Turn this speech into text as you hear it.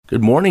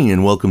Good morning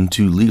and welcome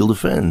to Legal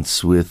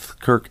Defense with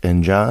Kirk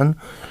and John,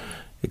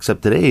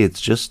 except today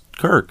it's just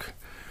Kirk.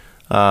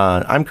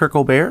 I'm Kirk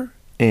O'Bear,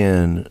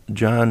 and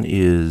John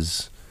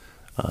is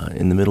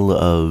in the middle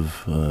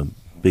of a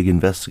big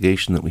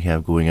investigation that we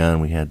have going on.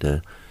 We had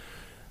to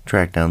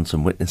track down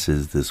some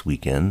witnesses this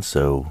weekend,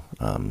 so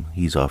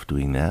he's off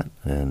doing that.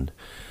 And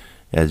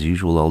as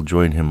usual, I'll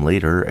join him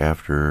later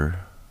after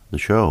the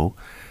show.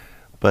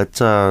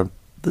 But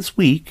this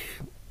week,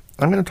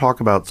 I'm going to talk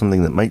about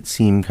something that might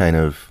seem kind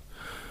of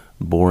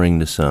boring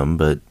to some,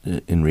 but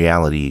in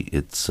reality,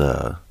 it's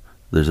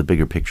there's a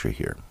bigger picture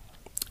here.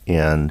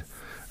 And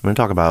I'm going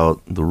to talk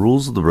about the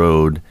rules of the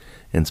road,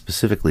 and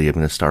specifically, I'm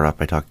going to start off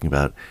by talking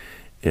about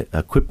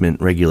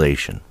equipment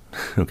regulation.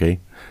 Okay?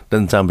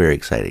 Doesn't sound very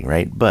exciting,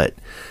 right? But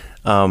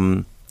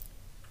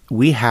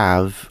we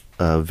have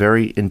a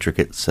very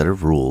intricate set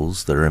of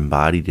rules that are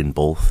embodied in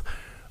both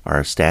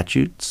our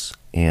statutes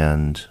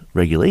and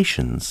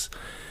regulations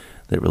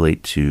that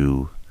relate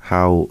to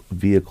how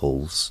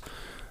vehicles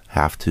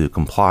have to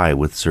comply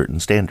with certain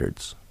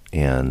standards.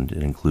 And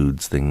it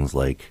includes things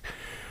like,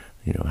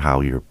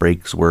 how your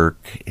brakes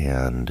work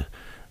and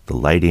the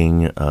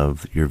lighting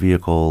of your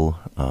vehicle.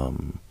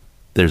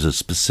 There's a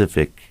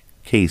specific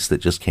case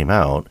that just came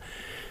out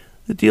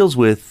that deals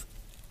with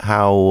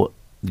how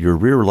your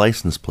rear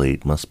license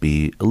plate must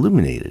be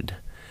illuminated.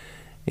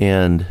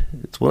 And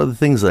it's one of the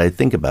things that I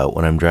think about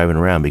when I'm driving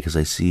around, because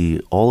I see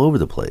all over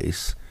the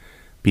place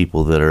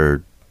people that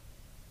are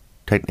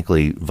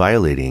technically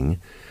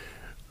violating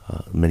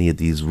many of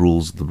these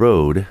rules of the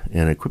road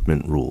and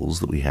equipment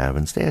rules that we have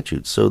in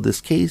statutes. So this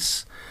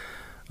case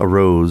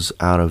arose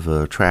out of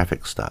a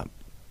traffic stop.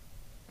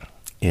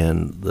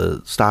 And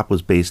the stop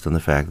was based on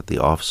the fact that the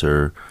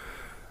officer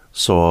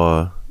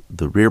saw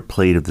the rear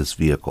plate of this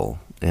vehicle,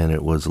 and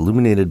it was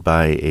illuminated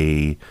by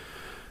a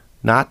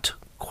not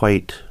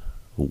quite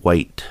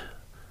white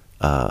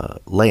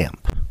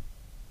lamp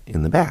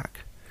in the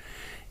back.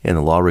 And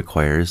the law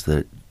requires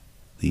that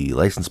the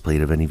license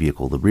plate of any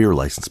vehicle, the rear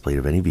license plate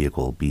of any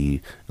vehicle,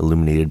 be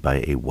illuminated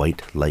by a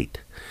white light.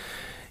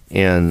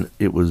 And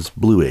it was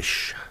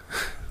bluish.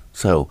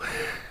 So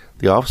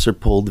the officer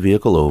pulled the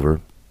vehicle over.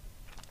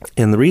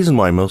 And the reason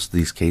why most of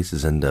these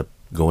cases end up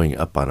going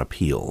up on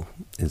appeal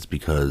is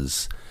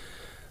because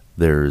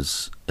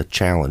there's a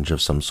challenge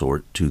of some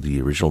sort to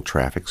the original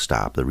traffic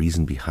stop, the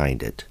reason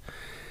behind it.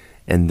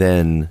 And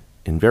then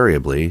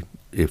invariably,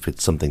 if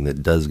it's something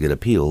that does get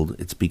appealed,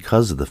 it's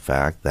because of the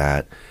fact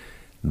that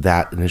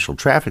that initial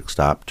traffic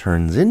stop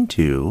turns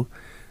into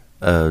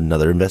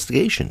another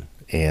investigation.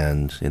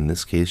 And in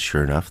this case,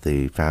 sure enough,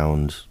 they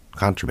found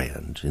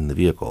contraband in the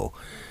vehicle.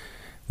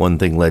 One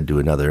thing led to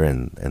another,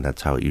 and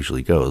that's how it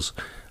usually goes.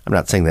 I'm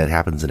not saying that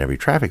happens in every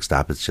traffic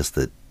stop. It's just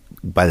that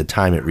by the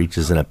time it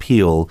reaches an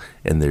appeal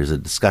and there's a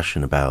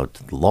discussion about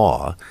the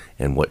law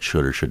and what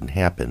should or shouldn't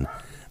happen,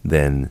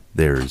 then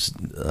there's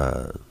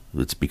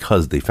it's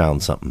because they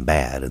found something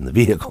bad in the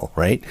vehicle,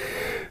 right?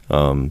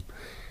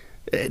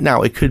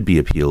 Now, it could be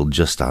appealed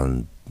just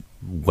on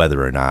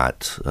whether or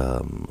not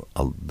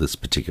this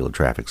particular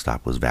traffic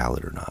stop was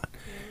valid or not.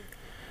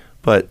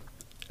 But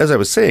as I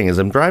was saying, as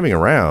I'm driving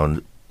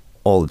around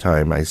all the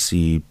time, I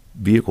see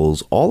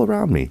vehicles all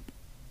around me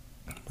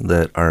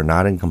that are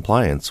not in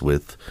compliance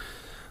with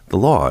the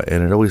law.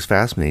 And it always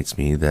fascinates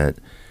me that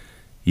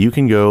you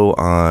can go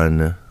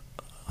on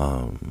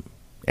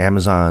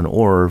Amazon,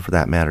 or for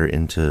that matter,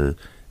 into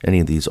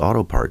any of these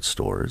auto parts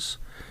stores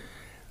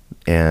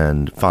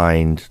and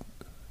find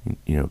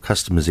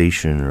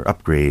customization or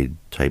upgrade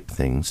type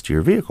things to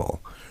your vehicle,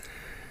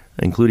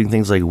 including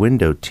things like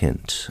window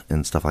tint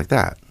and stuff like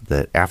that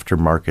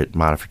aftermarket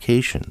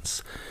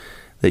modifications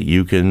that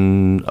you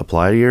can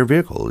apply to your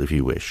vehicle if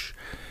you wish.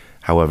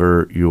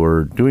 However,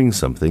 you're doing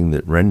something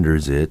that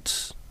renders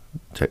it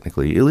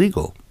technically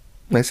illegal.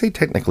 And I say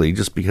technically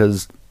just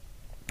because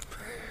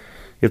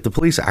if the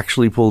police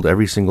actually pulled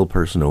every single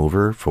person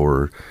over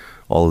for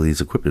all of these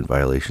equipment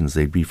violations,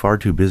 they'd be far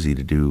too busy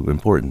to do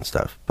important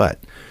stuff. But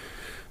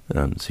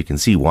so you can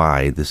see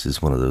why this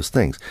is one of those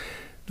things.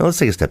 Now let's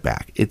take a step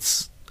back.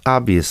 It's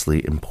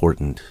obviously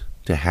important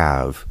to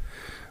have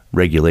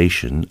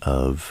regulation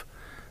of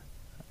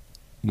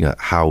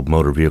how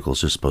motor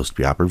vehicles are supposed to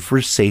be operated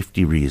for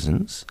safety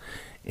reasons.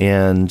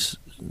 And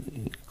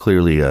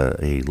clearly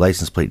a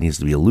license plate needs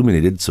to be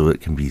illuminated so it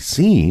can be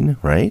seen,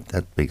 right?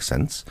 That makes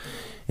sense.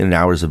 In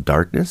hours of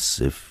darkness,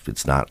 if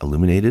it's not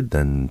illuminated,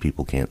 then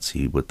people can't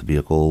see what the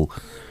vehicle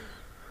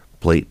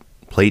plate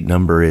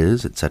number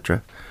is,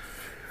 etc.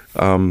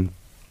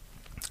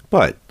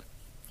 But,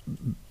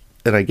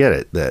 and I get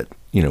it that,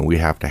 we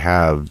have to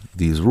have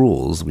these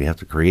rules, we have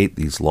to create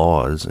these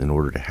laws in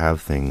order to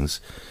have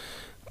things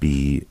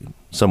be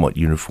somewhat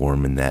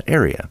uniform in that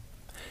area.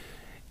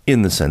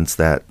 In the sense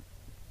that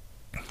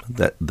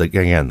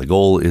the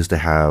goal is to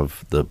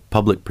have the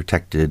public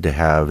protected, to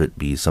have it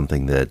be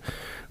something that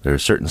there are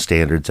certain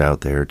standards out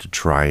there to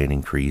try and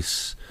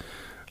increase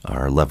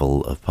our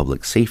level of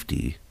public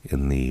safety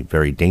in the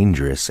very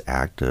dangerous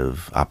act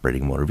of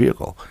operating a motor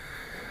vehicle.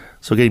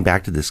 So getting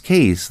back to this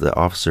case, the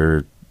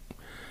officer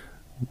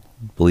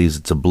believes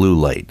it's a blue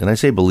light. And I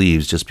say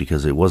believes just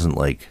because it wasn't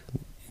like,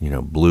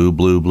 blue,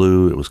 blue,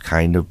 blue. It was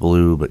kind of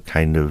blue, but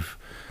kind of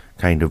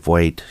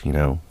white,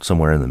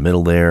 somewhere in the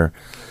middle there.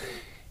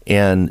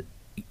 And,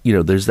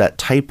 there's that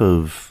type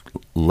of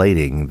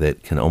lighting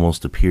that can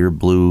almost appear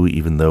blue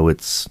even though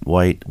it's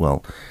white.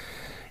 Well,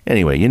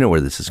 anyway, you know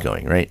where this is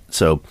going, right?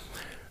 So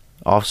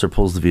officer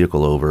pulls the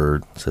vehicle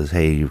over, says,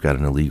 hey, you've got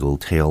an illegal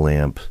tail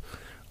lamp.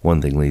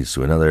 One thing leads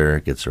to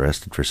another, gets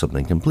arrested for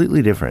something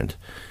completely different.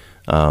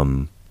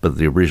 But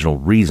the original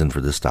reason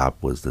for this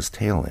stop was this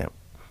tail lamp.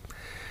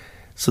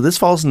 So this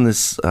falls in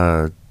this,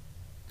 as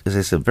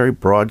I said, very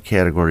broad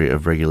category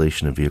of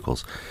regulation of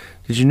vehicles.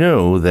 Did you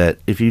know that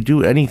if you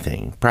do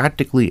anything,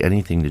 practically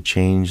anything, to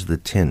change the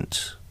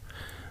tint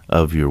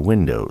of your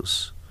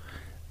windows,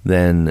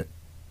 then,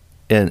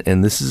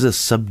 and this is a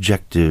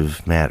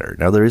subjective matter.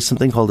 Now, there is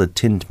something called a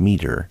tint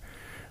meter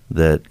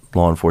that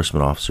law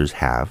enforcement officers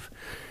have,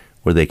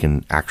 where they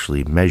can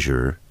actually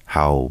measure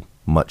how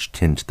much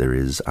tint there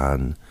is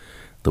on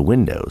the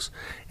windows.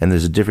 And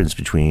there's a difference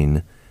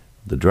between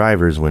the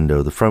driver's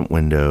window, the front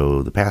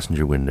window, the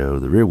passenger window,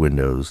 the rear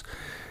windows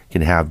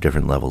can have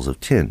different levels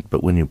of tint.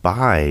 But when you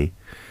buy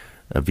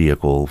a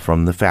vehicle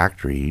from the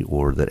factory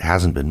or that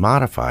hasn't been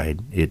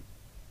modified, it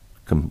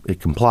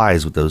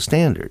complies with those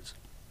standards.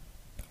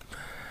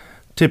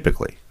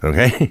 Typically,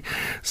 okay?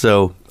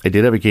 So I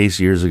did have a case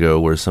years ago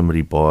where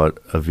somebody bought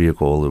a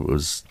vehicle. It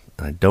was,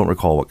 I don't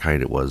recall what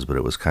kind it was, but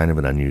it was kind of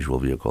an unusual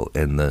vehicle.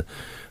 And the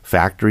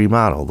factory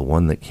model, the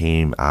one that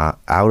came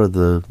out of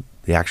the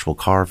actual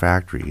car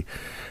factory,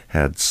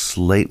 had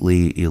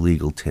slightly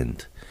illegal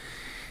tint.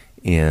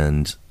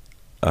 And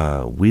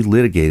we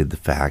litigated the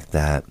fact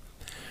that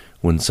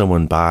when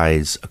someone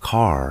buys a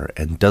car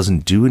and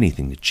doesn't do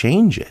anything to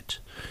change it,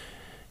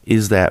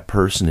 is that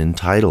person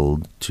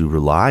entitled to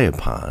rely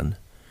upon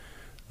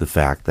the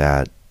fact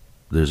that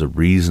there's a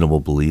reasonable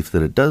belief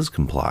that it does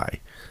comply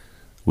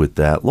with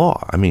that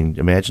law? I mean,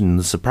 imagine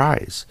the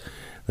surprise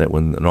that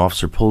when an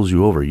officer pulls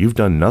you over, you've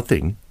done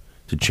nothing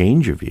to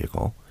change your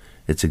vehicle.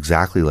 It's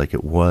exactly like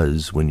it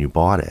was when you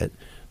bought it,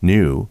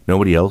 new.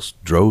 Nobody else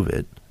drove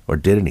it or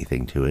did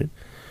anything to it.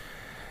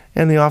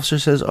 And the officer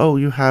says, oh,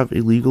 you have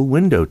illegal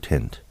window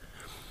tint.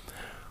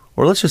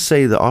 Or let's just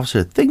say the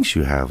officer thinks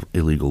you have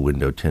illegal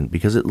window tint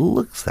because it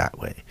looks that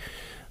way.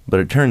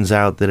 But it turns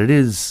out that it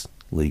is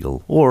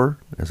legal. Or,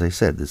 as I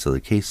said, this other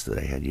case that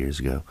I had years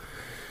ago,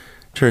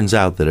 turns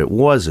out that it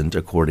wasn't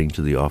according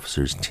to the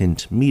officer's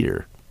tint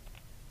meter.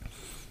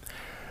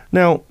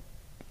 Now,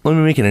 let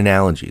me make an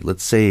analogy.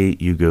 Let's say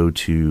you go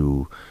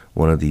to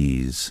one of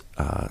these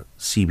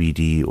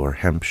CBD or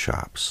hemp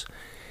shops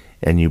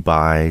and you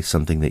buy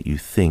something that you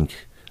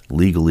think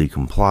legally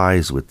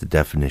complies with the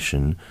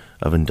definition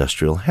of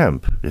industrial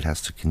hemp. It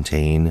has to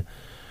contain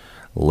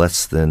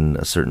less than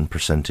a certain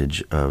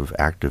percentage of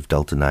active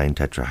delta-9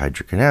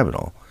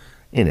 tetrahydrocannabinol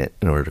in it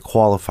in order to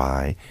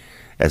qualify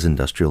as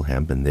industrial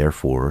hemp and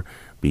therefore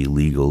be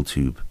legal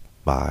to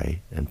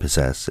buy and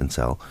possess and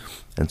sell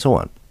and so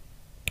on.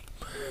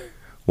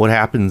 What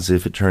happens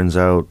if it turns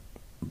out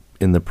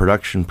in the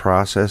production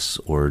process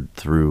or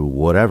through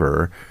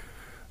whatever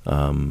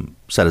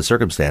set of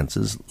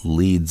circumstances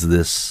leads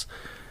this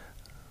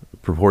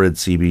purported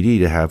CBD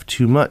to have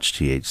too much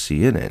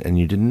THC in it, and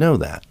you didn't know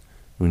that?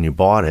 When you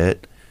bought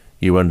it,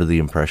 you were under the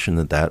impression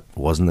that that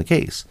wasn't the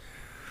case.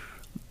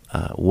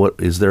 What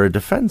is there a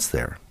defense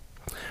there?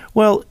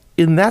 Well,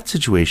 in that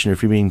situation,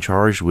 if you're being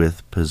charged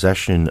with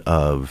possession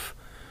of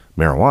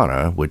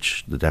marijuana,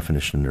 which the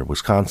definition under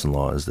Wisconsin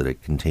law is that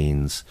it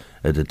contains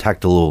a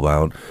detectable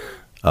amount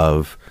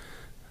of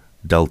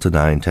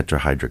delta-9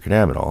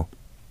 tetrahydrocannabinol,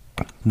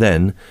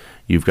 then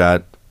you've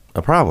got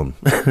a problem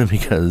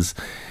because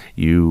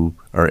you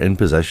are in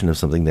possession of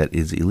something that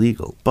is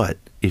illegal. But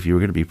if you were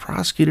going to be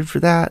prosecuted for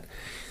that,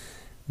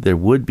 there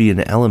would be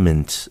an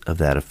element of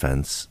that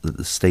offense that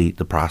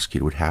the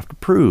prosecutor would have to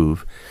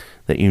prove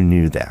that you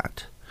knew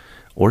that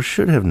or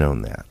should have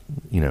known that,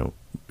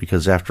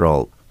 because after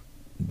all,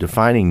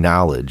 defining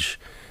knowledge,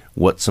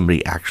 what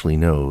somebody actually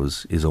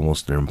knows, is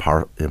almost an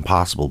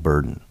impossible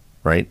burden,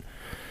 right?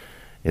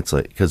 It's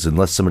like, because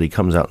unless somebody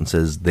comes out and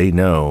says they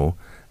know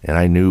and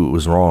I knew it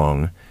was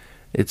wrong,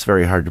 it's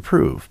very hard to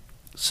prove.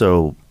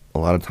 So a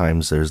lot of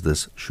times there's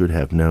this should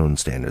have known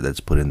standard that's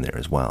put in there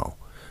as well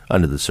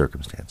under the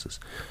circumstances.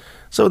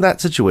 So in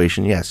that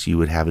situation, yes, you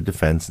would have a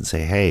defense and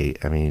say, hey,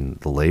 I mean,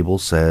 the label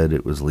said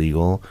it was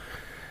legal.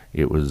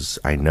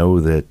 I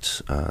know that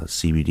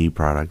CBD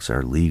products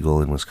are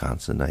legal in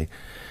Wisconsin.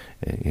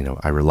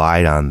 I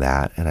relied on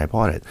that and I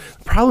bought it.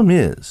 The problem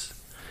is,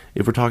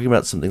 if we're talking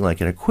about something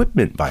like an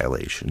equipment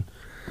violation,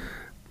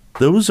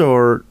 those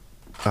are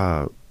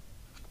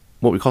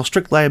what we call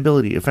strict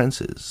liability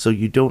offenses. So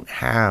you don't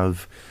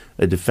have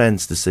a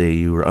defense to say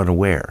you were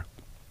unaware.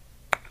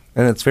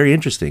 And it's very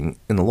interesting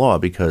in the law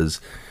because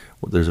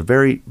there's a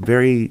very,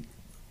 very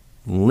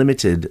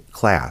limited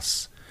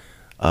class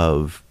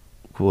of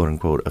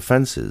quote-unquote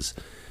offenses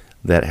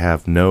that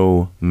have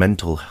no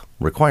mental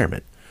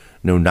requirement,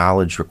 no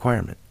knowledge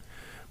requirement.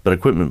 But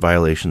equipment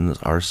violations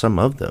are some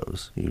of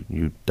those.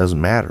 You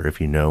doesn't matter if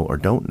you know or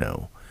don't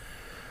know.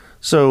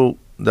 So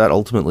that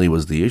ultimately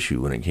was the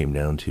issue when it came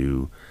down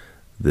to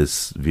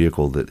this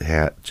vehicle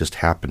that just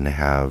happened to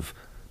have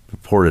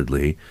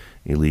purportedly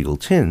illegal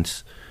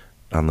tint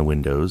on the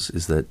windows.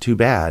 Is that too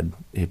bad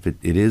if it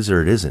is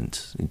or it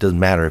isn't? It doesn't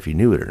matter if you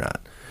knew it or not.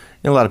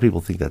 A lot of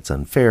people think that's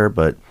unfair,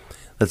 but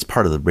that's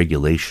part of the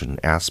regulation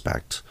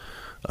aspect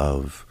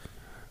of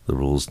the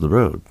rules of the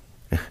road.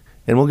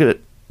 And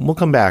we'll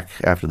come back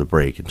after the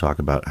break and talk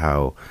about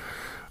how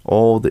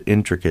all the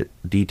intricate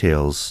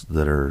details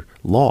that are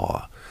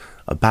law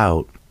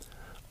about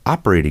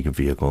operating a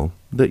vehicle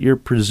that you're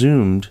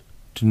presumed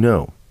to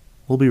know.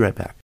 We'll be right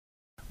back.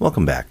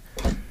 Welcome back.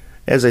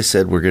 As I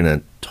said, we're going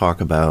to talk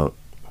about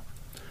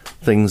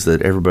things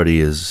that everybody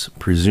is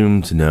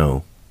presumed to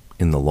know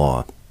in the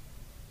law.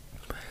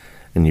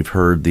 And you've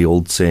heard the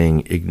old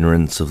saying,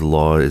 ignorance of the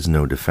law is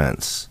no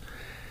defense.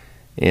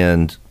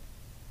 And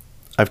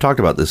I've talked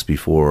about this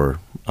before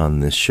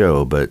on this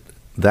show, but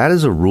that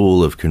is a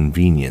rule of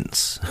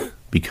convenience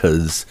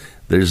because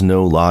there's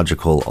no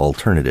logical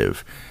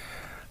alternative.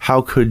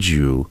 How could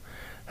you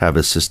have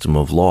a system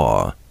of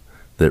law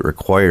that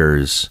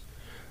requires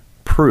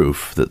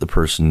proof that the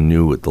person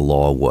knew what the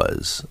law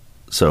was?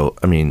 So,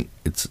 I mean,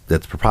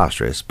 that's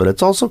preposterous, but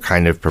it's also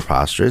kind of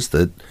preposterous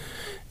that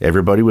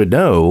everybody would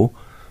know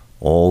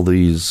all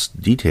these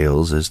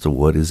details as to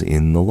what is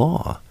in the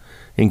law,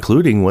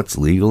 including what's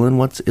legal and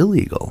what's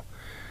illegal.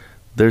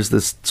 There's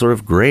this sort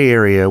of gray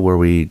area where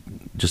we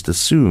just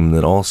assume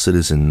that all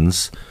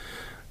citizens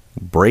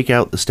break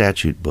out the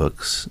statute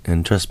books,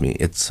 and trust me,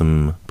 it's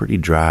some pretty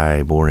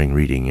dry, boring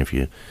reading if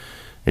you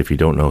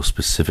don't know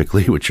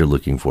specifically what you're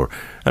looking for.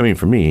 I mean,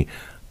 for me,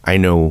 I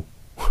know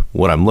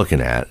what I'm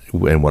looking at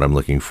and what I'm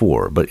looking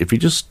for, but if you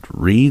just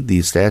read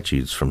these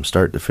statutes from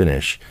start to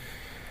finish,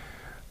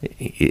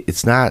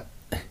 it's not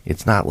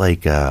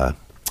like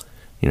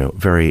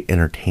very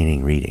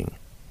entertaining reading.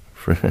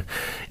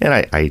 And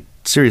I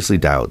seriously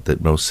doubt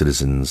that most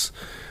citizens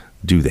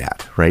do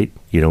that, right?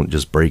 You don't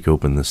just break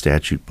open the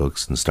statute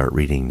books and start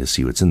reading to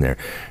see what's in there.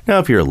 Now,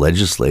 if you're a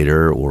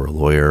legislator or a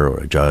lawyer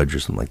or a judge or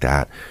something like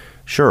that,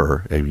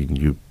 sure, I mean,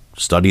 you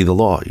study the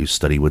law, you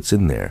study what's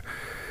in there.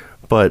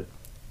 But,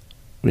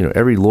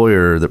 every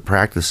lawyer that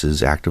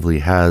practices actively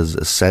has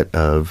a set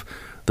of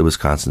the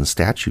Wisconsin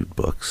statute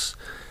books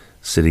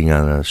sitting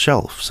on a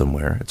shelf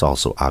somewhere. It's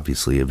also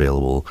obviously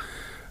available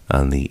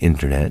on the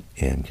internet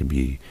and can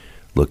be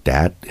looked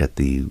at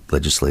the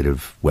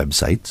legislative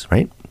websites,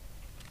 right?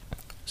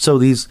 So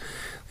these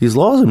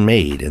laws are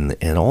made,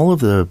 and all of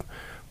the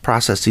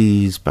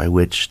processes by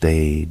which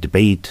they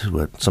debate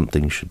what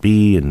something should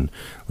be, and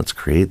let's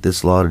create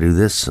this law to do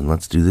this, and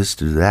let's do this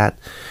to do that.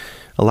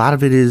 A lot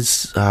of it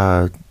is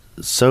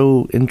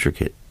so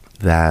intricate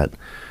that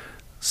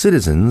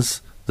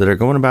citizens that are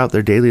going about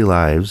their daily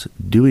lives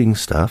doing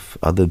stuff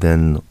other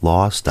than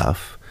law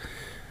stuff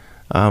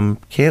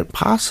can't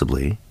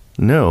possibly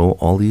know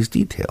all these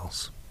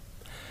details.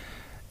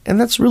 And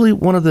that's really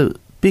one of the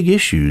big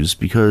issues,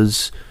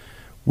 because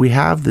we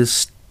have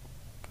this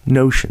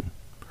notion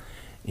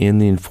in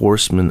the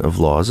enforcement of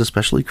laws,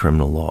 especially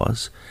criminal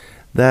laws,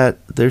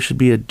 that there should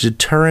be a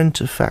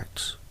deterrent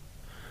effect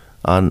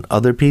on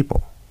other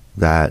people,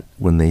 that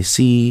when they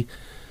see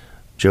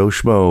Joe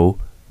Schmo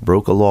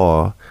broke a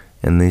law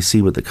and they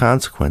see what the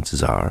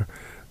consequences are,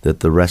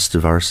 that the rest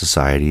of our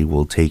society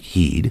will take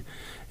heed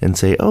and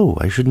say, oh,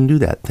 I shouldn't do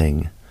that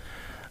thing.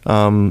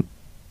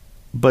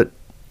 But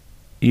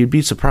you'd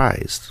be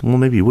surprised. Well,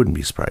 maybe you wouldn't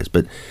be surprised,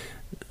 but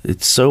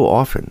it's so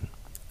often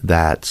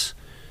that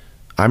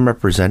I'm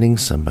representing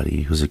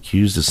somebody who's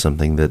accused of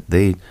something that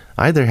they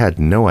either had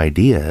no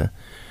idea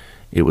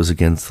it was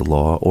against the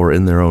law, or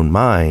in their own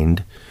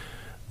mind,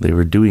 they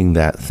were doing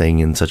that thing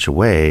in such a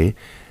way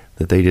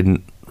that they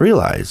didn't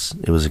realize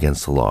it was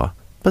against the law.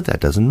 But that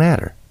doesn't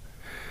matter.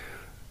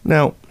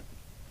 Now,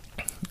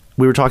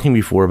 we were talking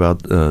before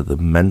about the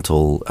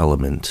mental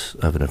element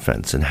of an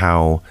offense and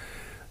how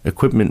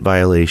equipment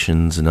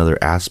violations and other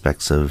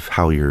aspects of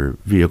how your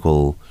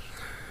vehicle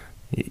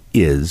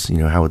is,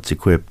 how it's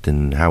equipped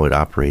and how it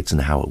operates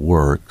and how it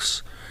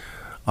works,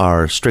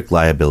 are strict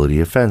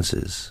liability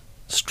offenses.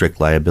 Strict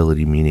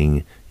liability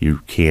meaning you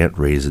can't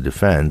raise a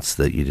defense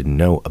that you didn't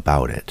know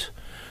about it.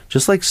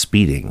 Just like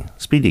speeding.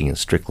 Speeding is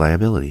strict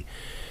liability.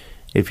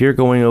 If you're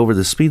going over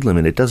the speed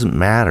limit, it doesn't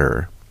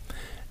matter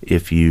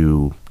if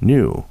you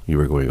knew you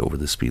were going over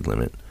the speed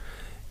limit.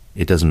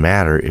 It doesn't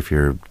matter if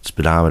your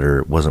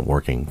speedometer wasn't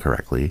working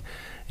correctly.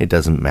 It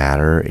doesn't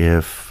matter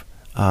if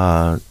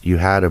you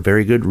had a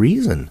very good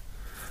reason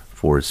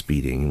for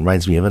speeding. It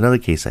reminds me of another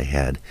case I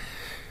had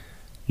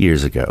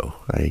years ago.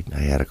 I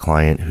had a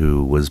client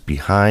who was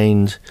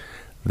behind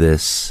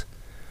this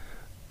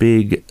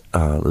big,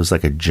 it was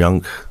like a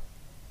junk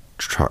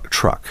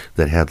truck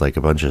that had like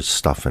a bunch of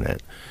stuff in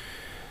it.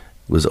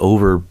 It was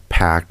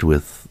overpacked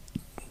with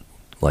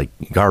like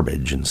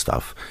garbage and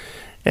stuff,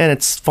 and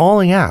it's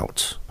falling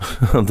out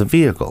of the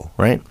vehicle,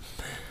 right?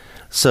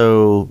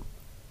 So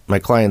my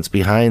client's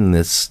behind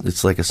this.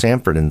 It's like a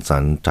Sanford and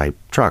Son type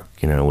truck,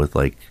 with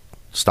like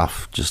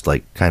stuff just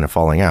like kind of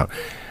falling out.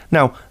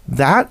 Now,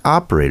 that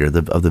operator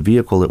of the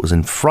vehicle that was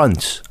in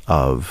front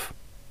of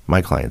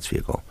my client's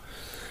vehicle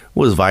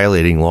was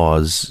violating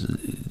laws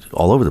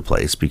all over the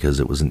place because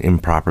it was an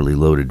improperly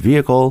loaded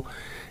vehicle.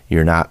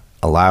 You're not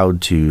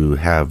allowed to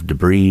have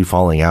debris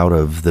falling out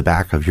of the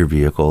back of your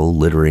vehicle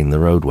littering the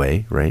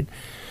roadway, right?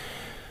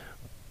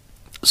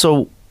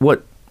 So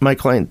what my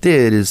client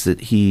did is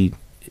that he,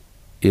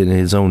 in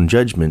his own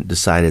judgment,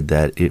 decided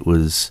that it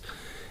was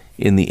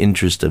in the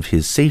interest of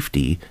his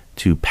safety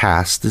to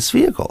pass this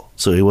vehicle.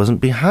 So he wasn't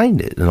behind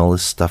it and all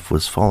this stuff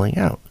was falling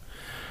out.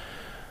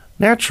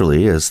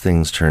 Naturally, as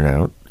things turn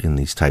out in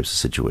these types of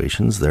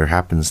situations, there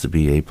happens to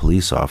be a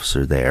police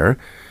officer there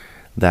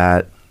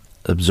that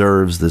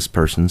observes this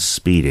person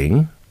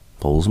speeding,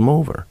 pulls him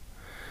over.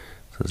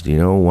 Says, "Do you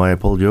know why I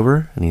pulled you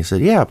over?" And he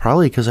said, "Yeah,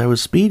 probably because I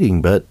was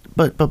speeding, but.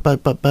 Well,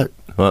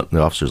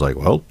 the officer's like,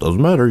 "Well,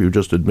 doesn't matter. You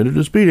just admitted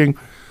to speeding."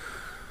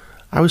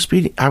 I was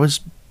speeding. I was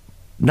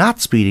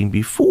not speeding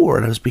before,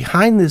 and I was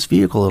behind this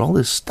vehicle, and all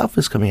this stuff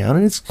is coming out,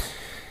 and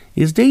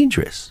it's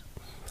dangerous.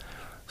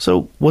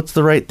 So what's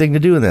the right thing to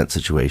do in that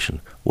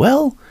situation?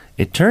 Well,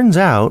 it turns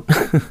out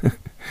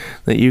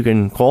that you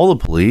can call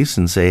the police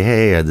and say,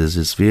 "Hey, there's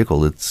this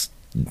vehicle that's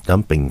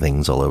dumping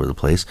things all over the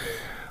place,"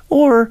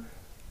 or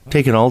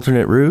take an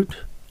alternate route,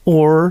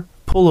 or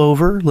pull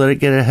over, let it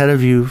get ahead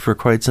of you for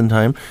quite some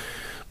time.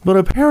 But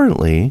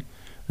apparently,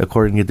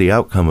 according to the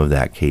outcome of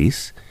that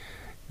case,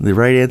 the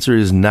right answer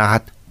is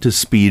not to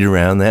speed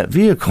around that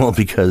vehicle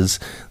because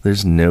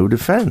there's no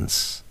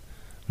defense,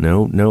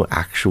 no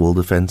actual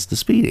defense to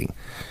speeding.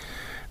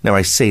 Now,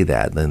 I say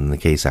that, then the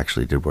case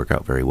actually did work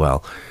out very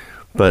well.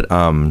 But,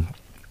 I'm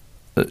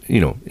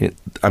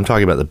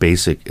talking about the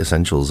basic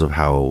essentials of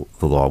how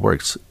the law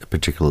works,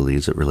 particularly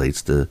as it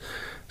relates to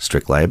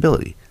strict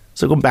liability.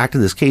 So going back to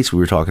this case we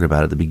were talking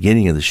about at the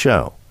beginning of the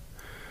show,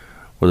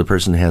 where the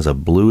person has a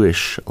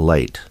bluish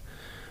light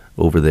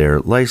over their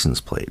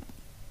license plate.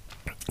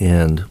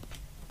 And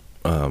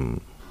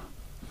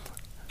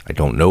I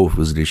don't know if it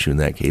was an issue in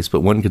that case,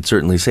 but one could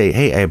certainly say,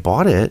 "Hey, I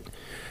bought it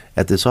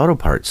at this auto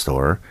parts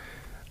store.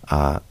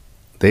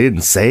 They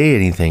didn't say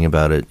anything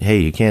about it. Hey,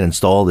 you can't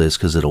install this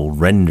because it'll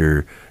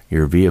render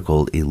your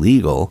vehicle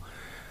illegal."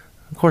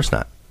 Of course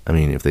not. I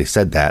mean, if they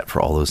said that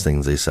for all those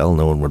things they sell,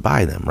 no one would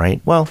buy them,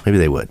 right? Well, maybe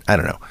they would. I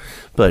don't know.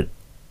 But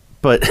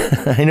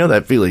I know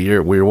that feeling.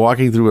 We're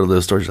walking through one of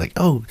those stores, like,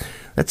 "Oh,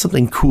 that's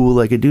something cool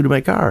I could do to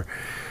my car."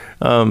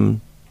 And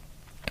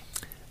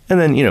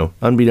then,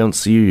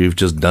 unbeknownst to you, you've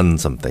just done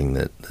something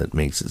that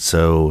makes it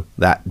so.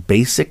 That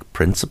basic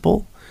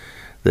principle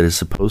that is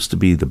supposed to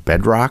be the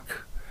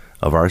bedrock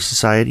of our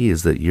society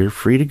is that you're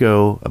free to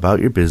go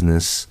about your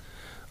business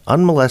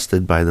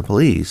unmolested by the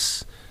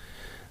police,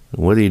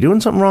 whether you're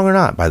doing something wrong or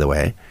not, by the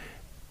way,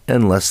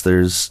 unless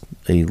there's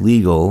a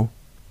legal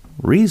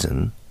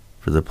reason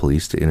for the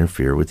police to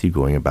interfere with you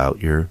going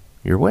about your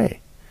way.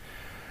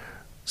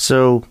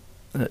 So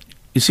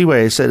you see why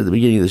I said at the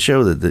beginning of the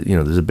show that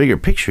there's a bigger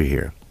picture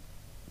here,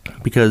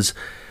 because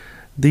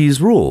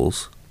these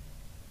rules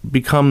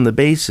become the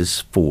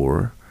basis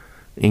for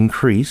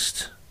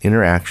increased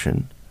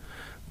interaction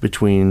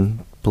between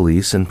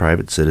police and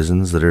private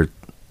citizens that are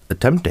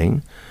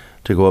attempting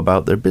to go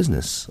about their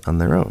business on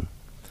their own.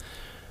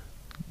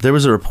 There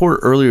was a report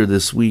earlier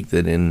this week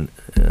that in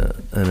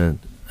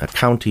a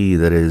county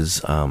that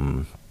is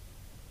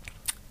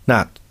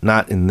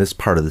not in this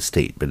part of the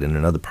state, but in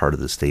another part of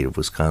the state of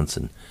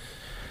Wisconsin,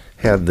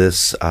 had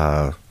this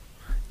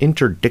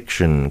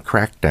interdiction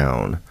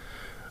crackdown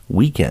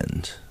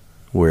weekend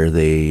where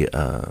they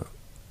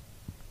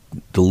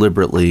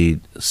deliberately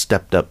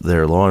stepped up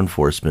their law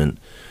enforcement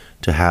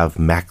to have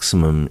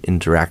maximum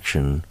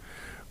interaction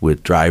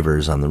with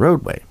drivers on the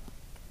roadway.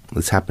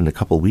 This happened a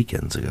couple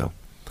weekends ago.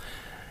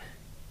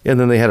 And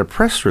then they had a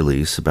press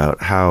release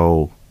about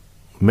how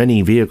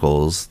many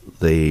vehicles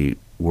they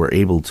were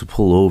able to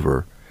pull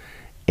over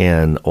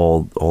and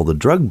all the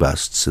drug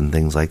busts and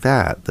things like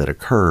that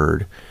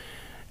occurred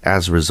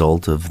as a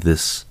result of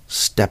this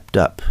stepped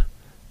up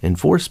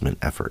enforcement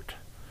effort.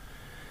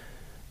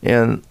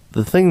 And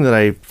the thing that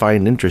I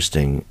find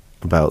interesting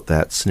about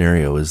that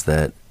scenario is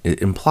that it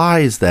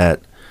implies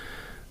that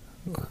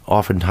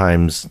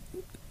oftentimes,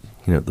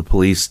 the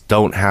police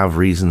don't have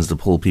reasons to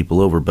pull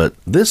people over, but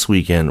this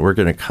weekend we're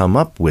going to come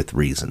up with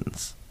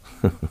reasons.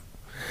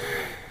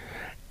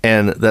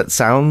 And that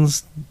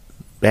sounds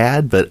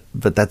bad, but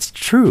that's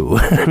true.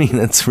 I mean,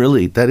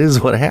 that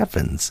is what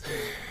happens.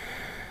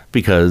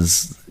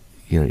 Because,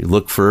 you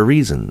look for a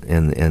reason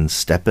and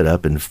step it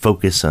up and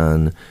focus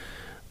on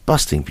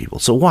busting people.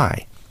 So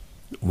why?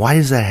 Why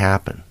does that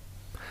happen?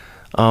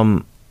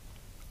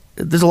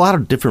 There's a lot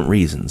of different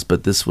reasons,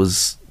 but this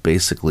was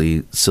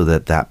basically so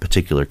that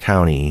particular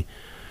county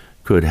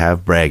could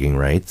have bragging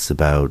rights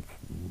about,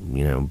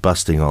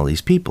 busting all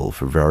these people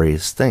for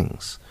various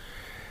things.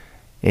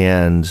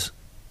 And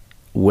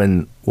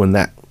when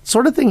that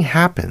sort of thing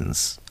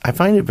happens, I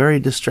find it very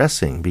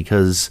distressing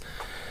because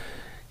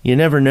you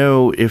never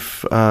know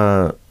if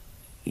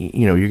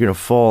you're going to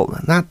fall.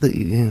 Not that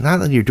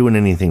you're doing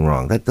anything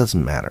wrong. That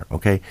doesn't matter.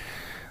 Okay.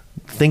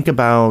 Think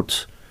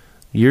about,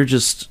 you're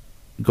just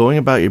going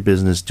about your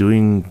business,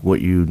 doing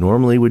what you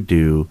normally would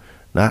do,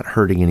 not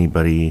hurting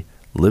anybody,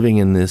 living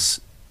in this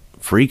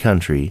free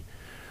country,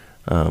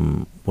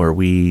 where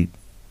we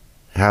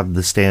have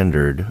the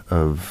standard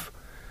of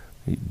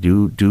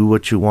do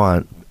what you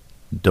want,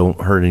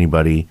 don't hurt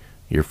anybody,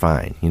 you're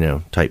fine,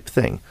 type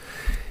thing.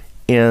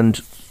 And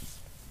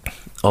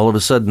all of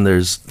a sudden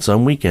there's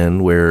some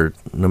weekend where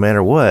no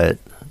matter what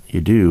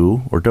you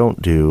do or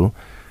don't do,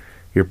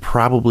 you're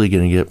probably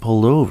going to get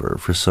pulled over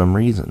for some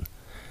reason.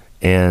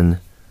 And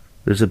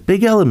there's a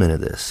big element of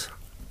this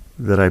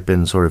that I've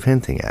been sort of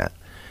hinting at,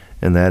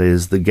 and that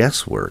is the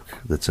guesswork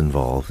that's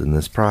involved in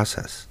this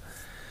process.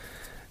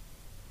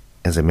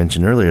 As I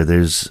mentioned earlier,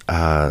 there's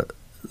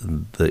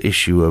the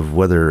issue of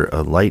whether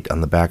a light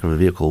on the back of a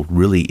vehicle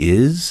really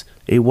is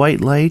a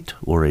white light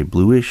or a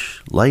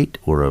bluish light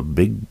or a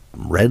big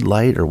red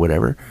light or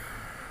whatever.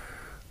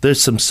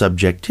 There's some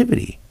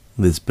subjectivity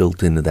that's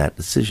built into that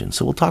decision.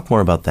 So we'll talk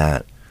more about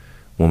that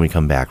when we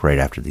come back right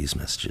after these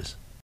messages.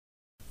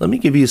 Let me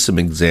give you some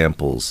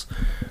examples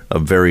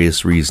of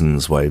various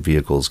reasons why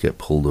vehicles get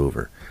pulled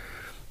over.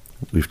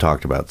 We've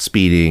talked about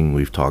speeding,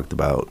 we've talked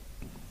about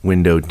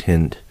window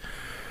tint,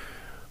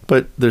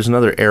 but there's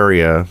another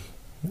area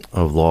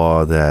of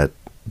law that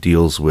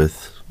deals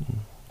with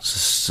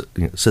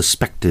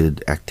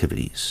suspected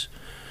activities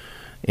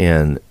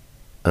and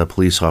a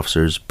police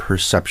officer's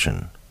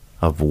perception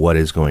of what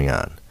is going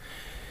on.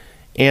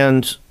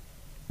 And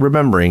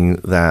remembering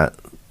that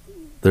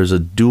there's a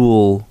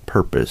dual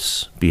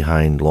purpose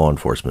behind law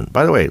enforcement.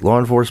 By the way, law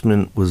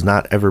enforcement was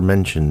not ever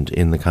mentioned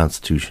in the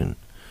Constitution.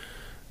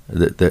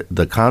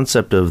 The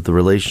concept of the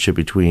relationship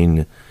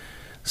between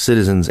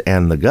citizens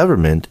and the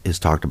government is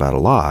talked about a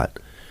lot,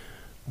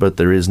 but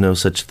there is no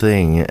such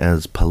thing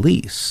as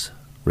police,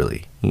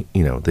 really.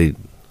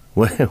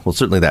 Well,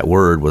 certainly that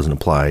word wasn't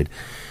applied,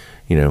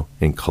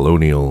 in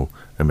colonial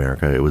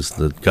America. It was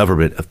the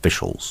government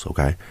officials,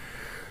 okay?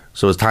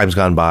 So as time's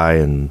gone by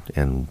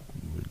and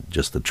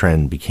just the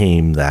trend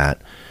became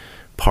that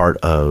part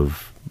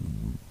of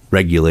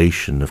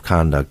regulation of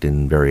conduct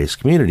in various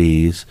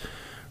communities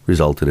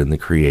resulted in the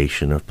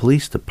creation of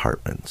police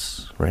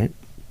departments, right?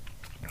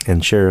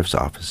 And sheriff's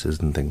offices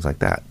and things like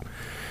that.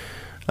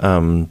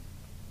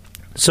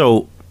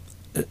 So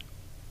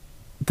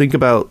think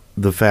about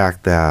the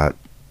fact that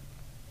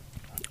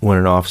when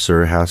an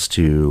officer has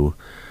to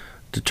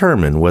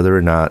determine whether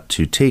or not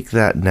to take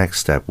that next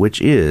step,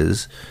 which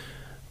is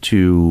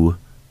to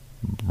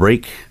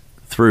break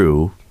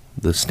through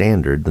the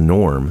standard, the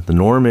norm. The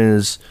norm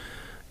is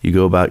you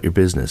go about your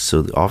business.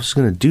 So the officer's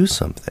going to do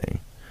something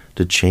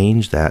to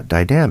change that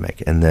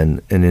dynamic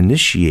and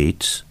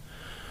initiate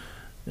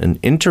an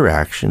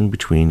interaction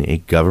between a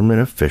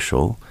government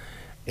official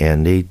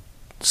and a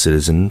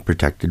citizen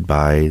protected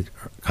by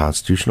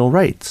constitutional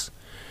rights.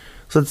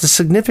 So it's a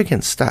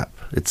significant step.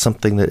 It's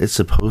something that is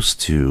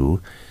supposed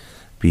to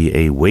be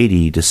a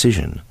weighty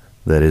decision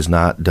that is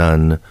not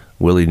done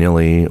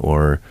willy-nilly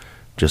or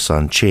just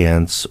on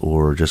chance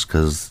or just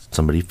because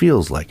somebody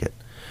feels like it.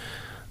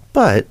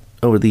 But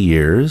over the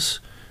years,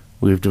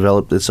 we've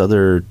developed this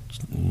other,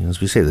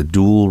 as we say, the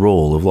dual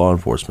role of law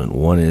enforcement.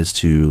 One is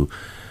to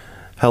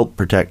help,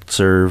 protect,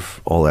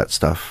 serve, all that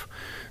stuff.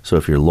 So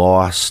if you're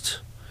lost,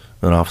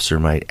 an officer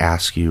might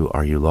ask you,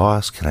 "Are you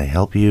lost? Can I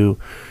help you?"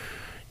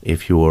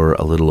 If you're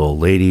a little old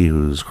lady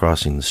who's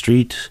crossing the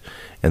street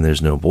and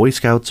there's no Boy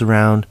Scouts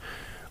around,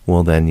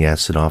 well then,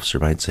 yes, an officer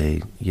might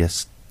say,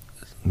 "Yes,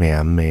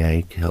 ma'am, may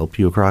I help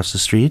you across the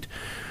street?"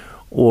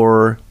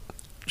 Or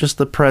just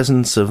the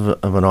presence of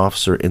an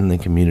officer in the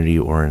community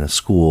or in a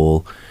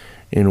school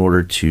in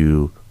order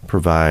to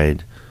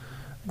provide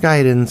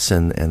guidance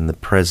and the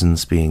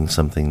presence being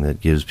something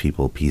that gives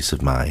people peace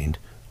of mind,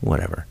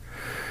 whatever.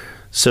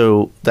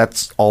 So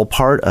that's all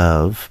part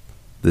of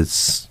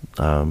this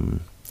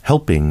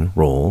helping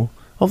role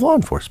of law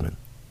enforcement.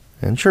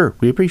 And sure,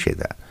 we appreciate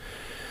that.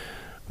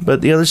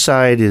 But the other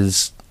side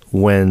is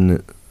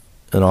when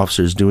an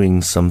officer is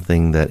doing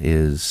something that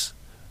is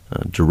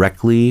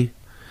directly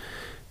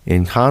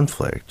in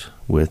conflict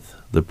with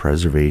the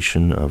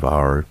preservation of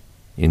our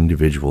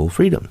individual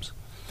freedoms.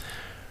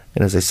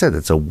 And as I said,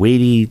 it's a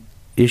weighty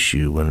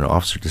issue when an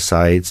officer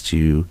decides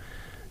to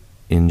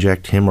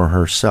inject him or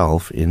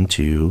herself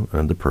into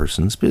the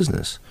person's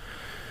business.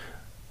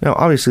 Now,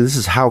 obviously, this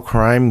is how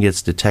crime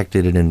gets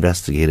detected and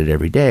investigated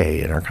every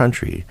day in our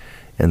country.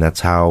 And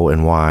that's how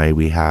and why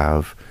we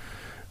have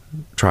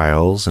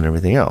trials and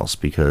everything else,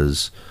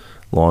 because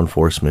law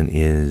enforcement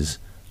is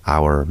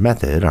our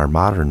method, our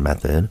modern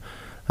method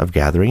of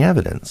gathering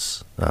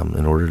evidence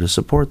in order to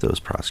support those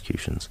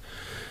prosecutions.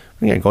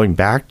 Again, going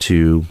back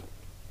to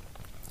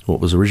what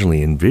was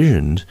originally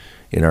envisioned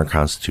in our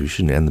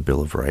Constitution and the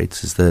Bill of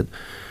Rights is that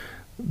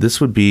this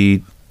would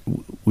be,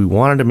 we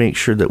wanted to make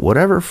sure that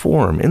whatever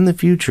form in the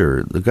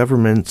future the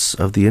governments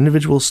of the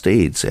individual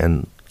states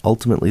and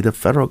ultimately the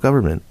federal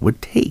government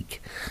would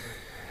take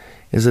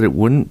is that it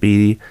wouldn't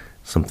be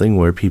something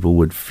where people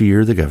would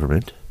fear the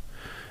government,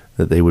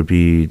 that they would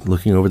be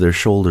looking over their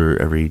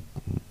shoulder every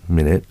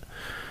minute,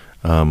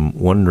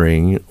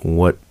 wondering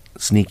what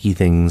sneaky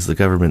things the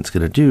government's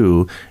going to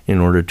do in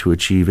order to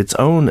achieve its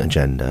own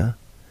agenda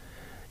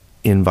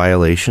in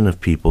violation of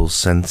people's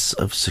sense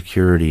of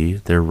security,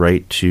 their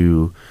right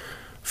to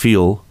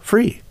feel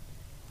free.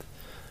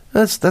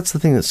 That's the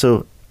thing that's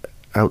so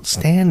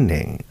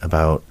outstanding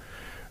about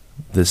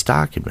this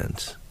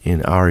document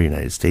in our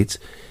United States,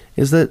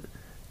 is that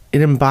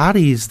it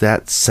embodies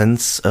that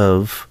sense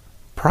of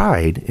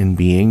pride in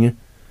being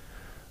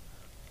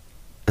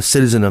a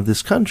citizen of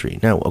this country.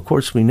 Now, of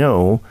course, we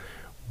know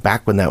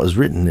back when that was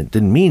written, it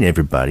didn't mean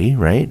everybody,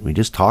 right? We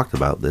just talked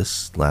about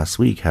this last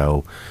week,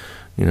 how,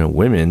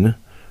 women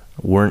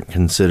weren't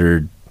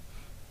considered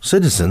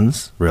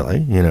citizens, really,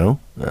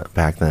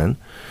 back then,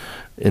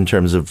 in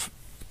terms of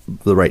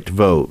the right to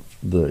vote.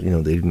 They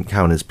didn't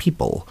count as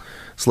people.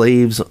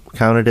 Slaves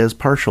counted as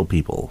partial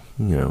people,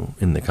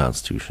 in the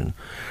Constitution.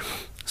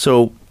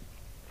 So,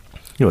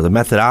 the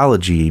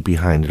methodology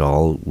behind it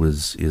all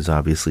is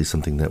obviously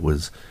something that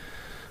was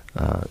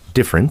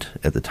different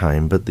at the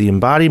time, but the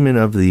embodiment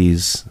of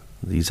these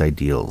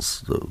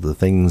ideals, the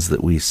things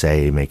that we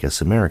say make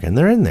us American,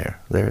 they're in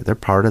there. They're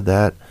part of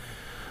that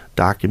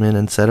document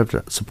and set of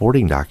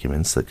supporting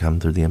documents that come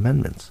through the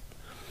amendments.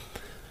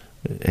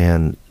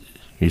 And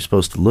you're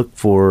supposed to look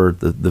for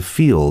the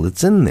feel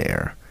that's in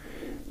there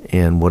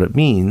and what it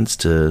means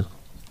to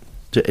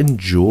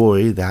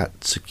enjoy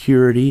that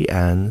security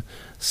and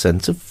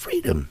sense of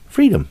freedom.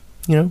 Freedom,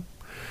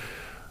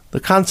 the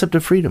concept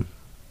of freedom,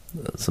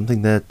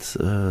 something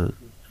that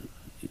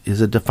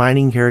is a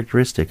defining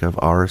characteristic of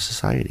our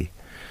society.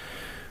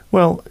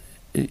 Well,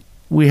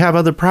 we have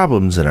other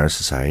problems in our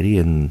society,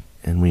 and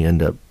we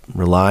end up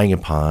relying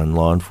upon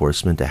law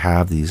enforcement to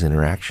have these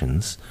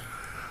interactions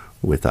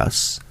with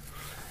us.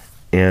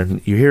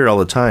 And you hear it all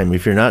the time.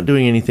 If you're not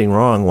doing anything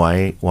wrong,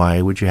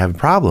 why would you have a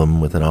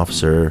problem with an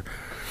officer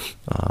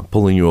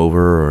pulling you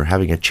over or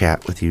having a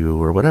chat with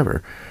you or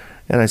whatever?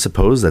 And I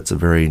suppose that's a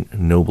very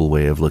noble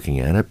way of looking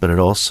at it, but it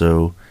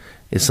also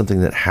is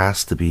something that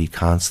has to be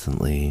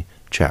constantly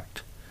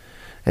checked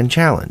and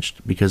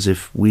challenged. Because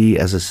if we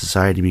as a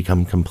society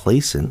become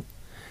complacent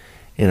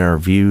in our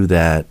view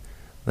that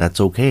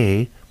that's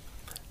okay,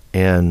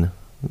 and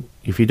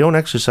if you don't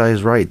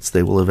exercise rights,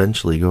 they will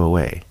eventually go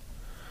away,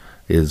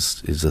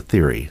 is a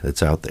theory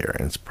that's out there,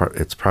 and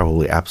it's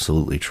probably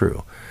absolutely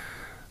true.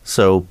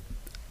 So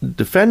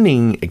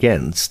defending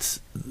against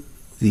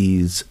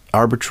these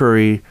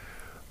arbitrary,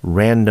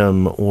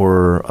 random,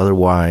 or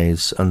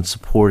otherwise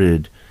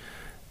unsupported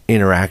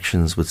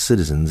interactions with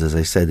citizens, as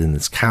I said in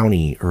this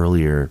county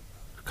earlier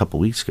a couple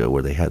weeks ago,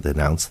 where they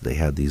announced that they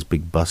had these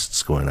big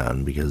busts going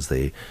on because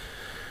they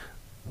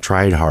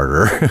tried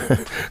harder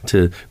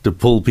to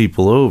pull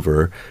people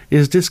over,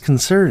 is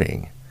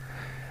disconcerting.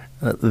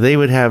 They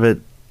would have it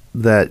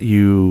that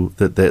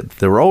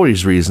there were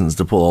always reasons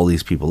to pull all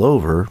these people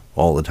over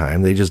all the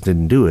time. They just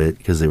didn't do it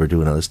because they were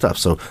doing other stuff.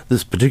 So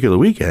this particular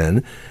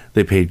weekend,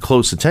 they paid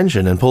close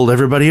attention and pulled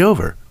everybody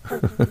over.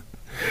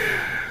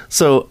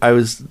 So I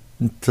was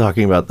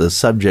talking about the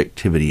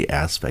subjectivity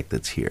aspect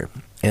that's here.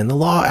 And the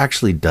law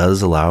actually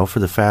does allow for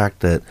the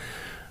fact that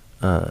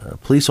a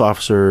police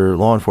officer,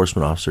 law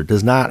enforcement officer,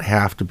 does not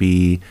have to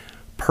be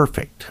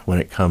perfect when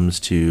it comes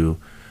to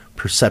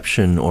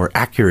perception or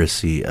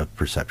accuracy of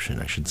perception,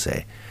 I should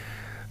say.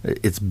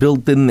 It's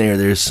built in there.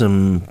 There's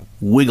some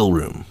wiggle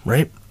room,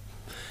 right?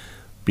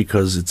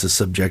 Because it's a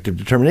subjective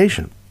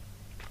determination.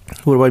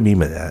 What do I mean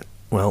by that?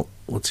 Well,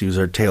 let's use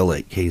our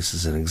taillight case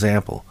as an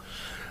example.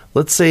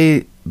 Let's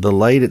say the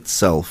light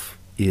itself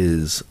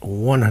is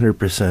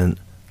 100%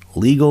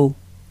 legal.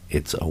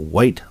 It's a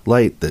white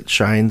light that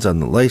shines on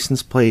the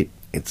license plate.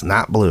 It's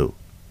not blue.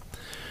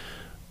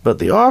 But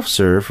the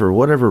officer, for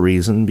whatever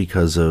reason,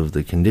 because of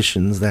the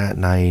conditions that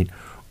night,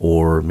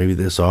 or maybe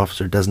this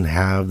officer doesn't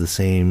have the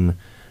same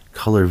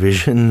color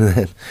vision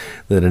that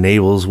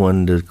enables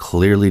one to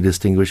clearly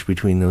distinguish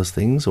between those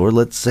things, or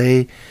let's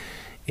say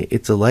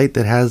it's a light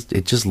that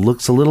it just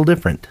looks a little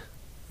different,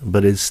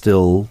 but is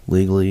still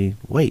legally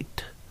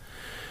white.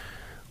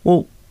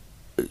 Well,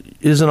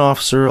 is an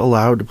officer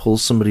allowed to pull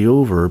somebody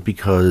over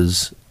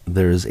because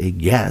there's a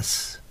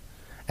guess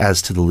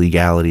as to the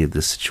legality of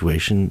this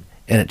situation,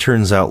 and it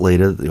turns out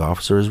later that the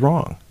officer is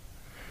wrong?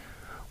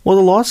 Well,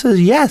 the law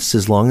says yes,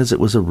 as long as it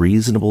was a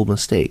reasonable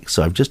mistake.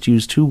 So I've just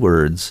used two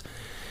words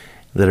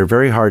that are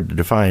very hard to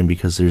define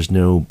because there's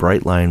no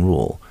bright line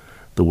rule.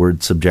 The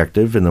word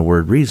subjective and the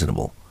word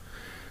reasonable.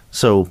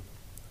 So,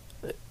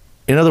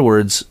 in other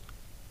words,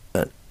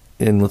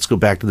 and let's go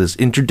back to this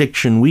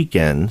interdiction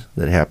weekend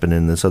that happened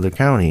in this other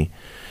county,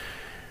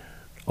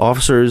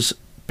 officers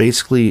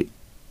basically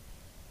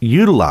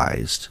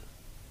utilized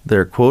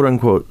their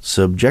quote-unquote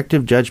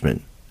subjective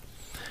judgment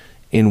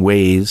in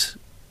ways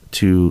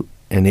to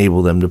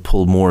enable them to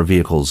pull more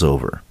vehicles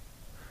over.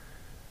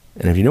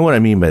 And if you know what I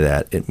mean by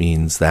that, it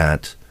means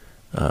that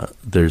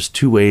there's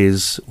two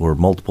ways or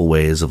multiple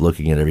ways of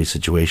looking at every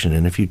situation.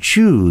 And if you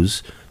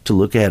choose to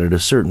look at it a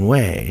certain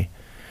way,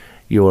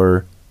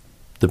 you're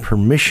the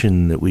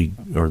permission that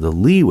or the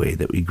leeway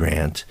that we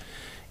grant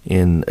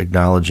in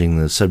acknowledging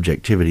the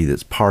subjectivity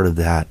that's part of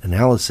that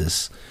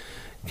analysis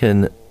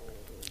can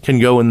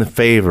go in the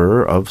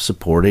favor of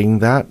supporting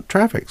that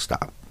traffic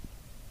stop.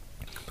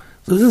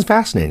 So this is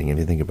fascinating if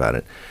you think about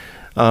it.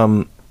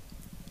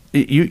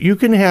 You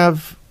can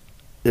have,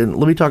 and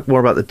let me talk more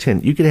about the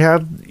tint. You can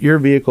have your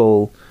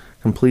vehicle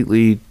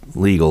completely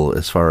legal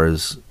as far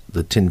as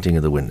the tinting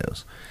of the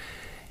windows.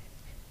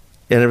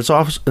 And if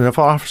an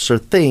officer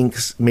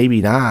thinks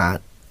maybe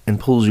not and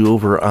pulls you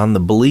over on the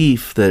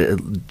belief that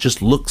it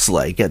just looks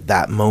like at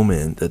that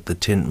moment that the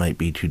tint might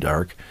be too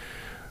dark,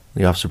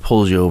 the officer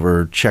pulls you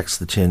over, checks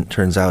the tint,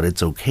 turns out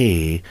it's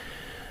okay.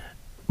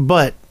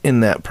 But in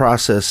that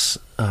process,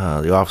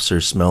 the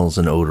officer smells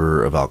an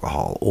odor of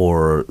alcohol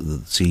or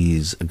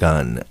sees a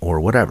gun or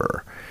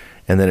whatever,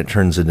 and then it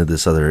turns into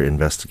this other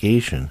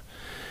investigation.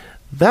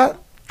 That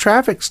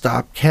traffic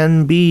stop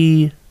can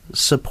be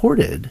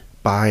supported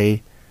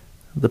by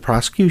the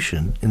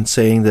prosecution in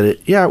saying that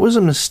it was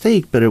a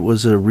mistake, but it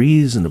was a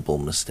reasonable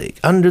mistake.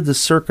 Under the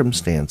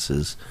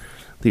circumstances,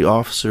 the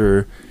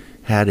officer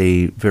had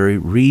a very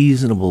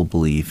reasonable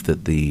belief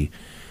that the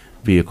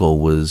vehicle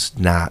was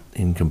not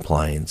in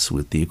compliance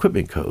with the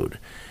equipment code.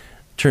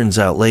 Turns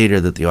out later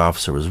that the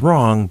officer was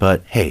wrong,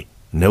 but hey,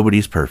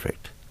 nobody's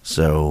perfect.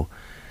 So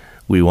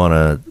we want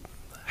to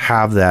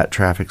have that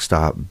traffic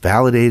stop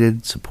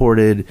validated,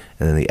 supported,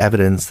 and then the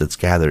evidence that's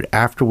gathered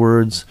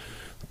afterwards,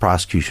 the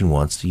prosecution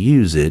wants to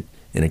use it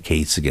in a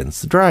case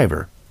against the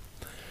driver.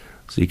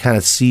 So you kind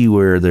of see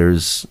where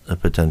there's a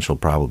potential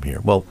problem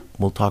here. Well,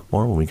 we'll talk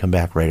more when we come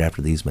back right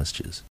after these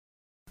messages.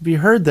 Have you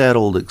heard that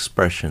old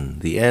expression,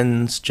 the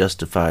ends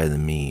justify the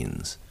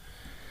means?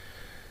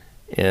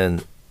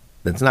 And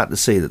that's not to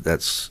say that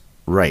that's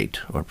right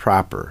or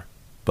proper,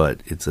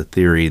 but it's a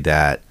theory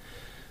that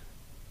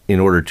in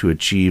order to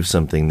achieve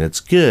something that's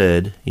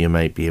good, you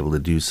might be able to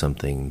do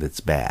something that's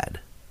bad,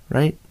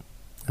 right?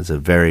 It's a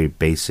very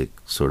basic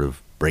sort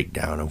of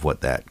breakdown of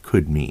what that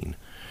could mean.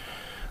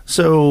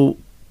 So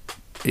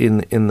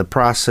in the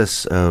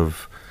process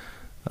of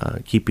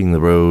keeping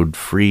the road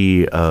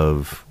free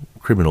of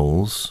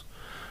criminals,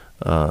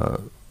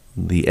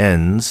 the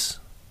ends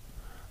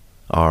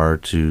are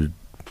to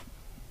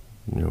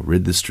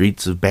rid the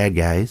streets of bad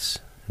guys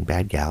and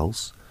bad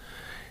gals.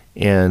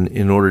 And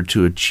in order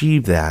to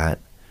achieve that,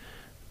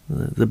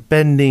 the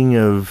bending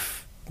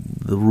of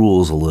the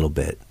rules a little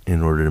bit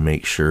in order to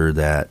make sure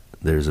that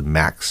there's a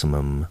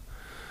maximum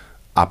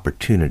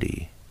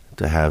opportunity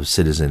to have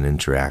citizen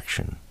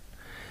interaction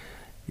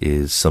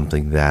is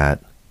something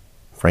that,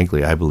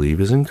 frankly, I believe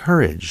is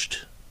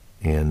encouraged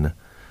in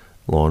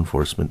law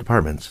enforcement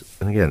departments.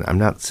 And again, I'm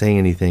not saying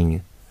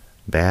anything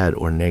bad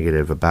or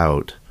negative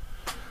about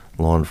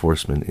law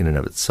enforcement in and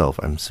of itself.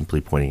 I'm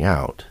simply pointing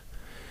out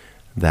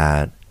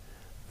that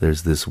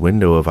there's this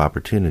window of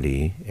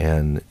opportunity,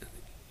 and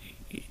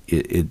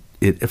it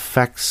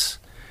affects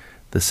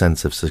the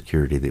sense of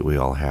security that we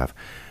all have.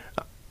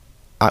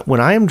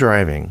 When I am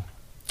driving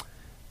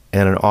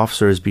and an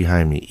officer is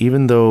behind me,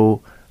 even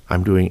though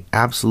I'm doing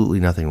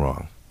absolutely nothing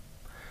wrong,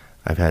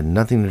 I've had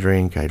nothing to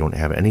drink, I don't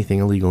have anything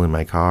illegal in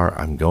my car,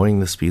 I'm going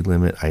the speed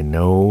limit, I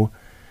know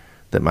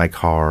that my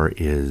car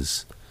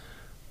is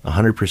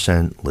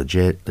 100%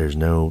 legit, there's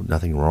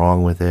nothing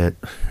wrong with it.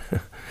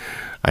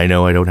 I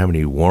know I don't have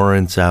any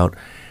warrants out.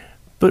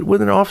 But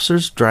when an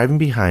officer's driving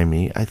behind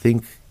me, I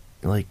think,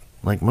 like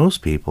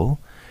most people,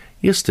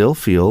 you still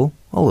feel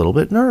a little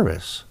bit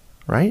nervous,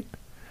 right?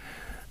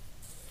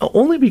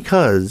 Only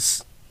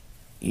because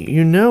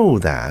I know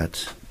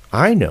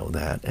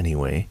that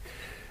anyway,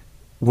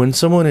 when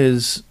someone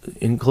is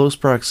in close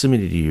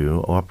proximity to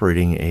you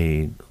operating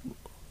an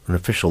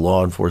official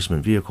law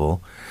enforcement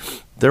vehicle,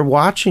 they're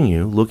watching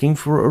you, looking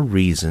for a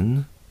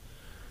reason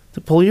to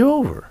pull you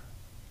over.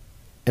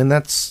 And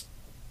that's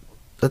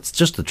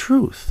just the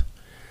truth.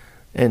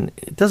 And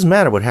it doesn't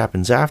matter what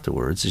happens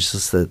afterwards. It's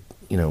just that,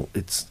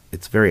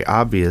 it's very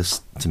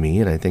obvious to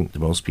me, and I think to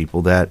most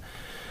people, that,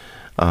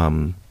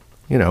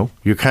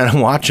 you're kind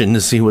of watching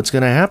to see what's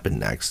going to happen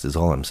next, is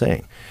all I'm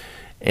saying.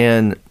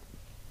 And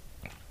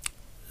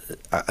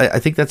I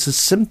think that's a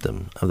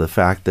symptom of the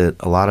fact that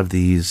a lot of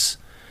these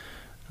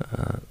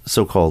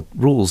so-called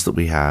rules that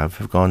we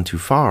have gone too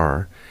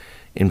far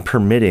in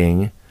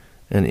permitting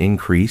an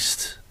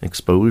increased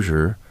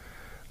exposure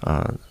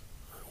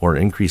or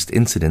increased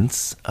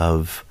incidence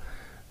of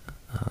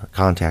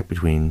contact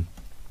between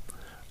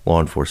law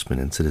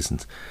enforcement and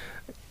citizens.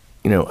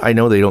 I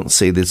know they don't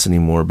say this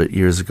anymore, but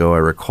years ago I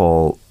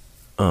recall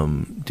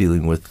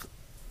dealing with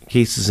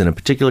cases in a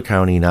particular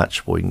county, not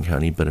Sheboygan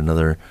County, but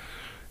another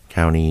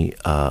county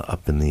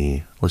up in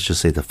the, let's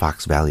just say, the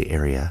Fox Valley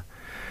area,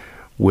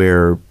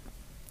 where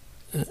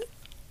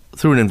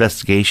through an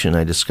investigation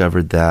I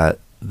discovered that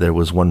there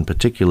was one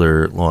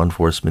particular law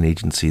enforcement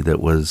agency that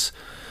was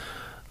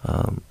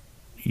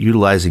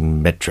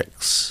utilizing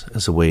metrics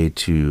as a way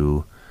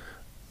to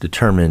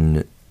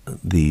determine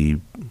the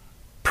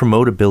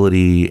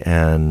promotability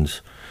and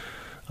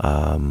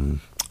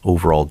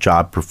overall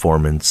job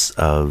performance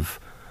of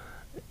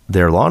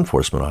their law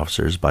enforcement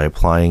officers by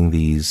applying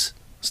these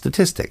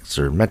statistics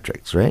or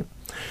metrics, right?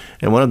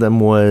 And one of them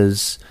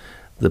was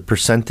the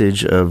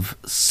percentage of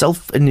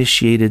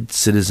self-initiated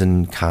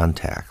citizen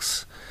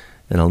contacts.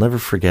 And I'll never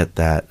forget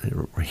that,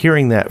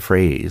 hearing that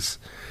phrase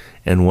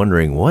and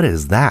wondering, what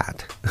is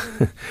that?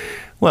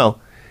 Well,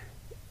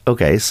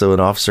 okay, so an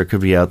officer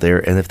could be out there,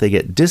 and if they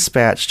get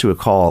dispatched to a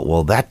call,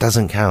 well, that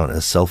doesn't count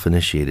as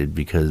self-initiated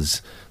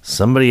because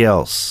somebody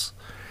else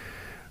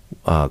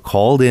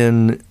called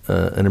in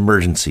an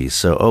emergency.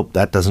 So,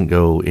 that doesn't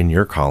go in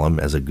your column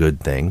as a good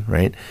thing,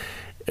 right?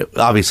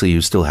 Obviously,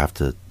 you still have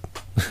to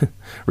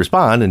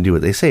respond and do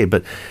what they say,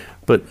 but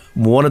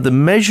one of the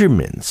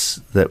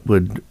measurements that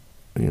would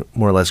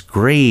more or less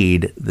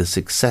grade the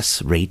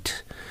success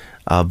rate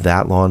of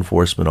that law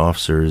enforcement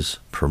officer's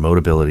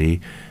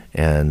promotability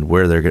and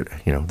where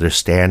they're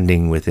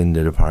standing within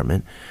the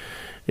department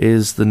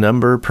is the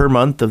number per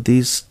month of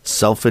these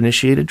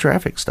self-initiated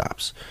traffic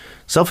stops.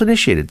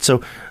 Self-initiated.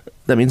 So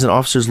that means an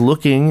officer's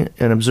looking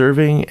and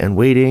observing and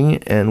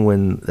waiting, and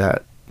when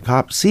that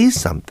cop sees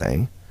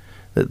something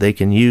that they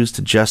can use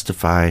to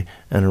justify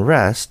an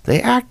arrest,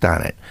 they act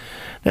on it.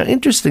 Now,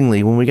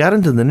 interestingly, when we got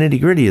into the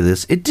nitty-gritty of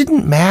this, it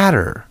didn't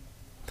matter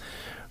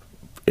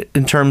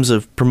in terms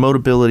of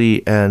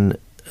promotability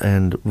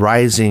and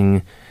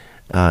rising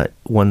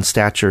one's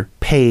stature,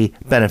 pay,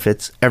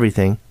 benefits,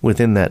 everything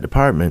within that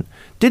department.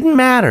 Didn't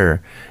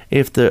matter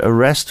if the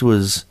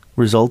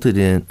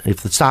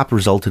if the stop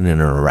resulted in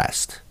an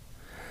arrest.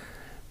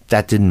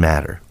 That didn't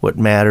matter. What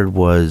mattered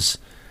was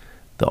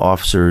the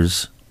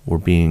officers were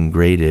being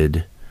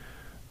rated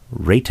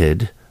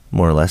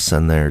more or less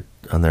on their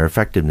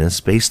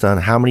effectiveness based on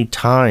how many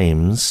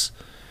times,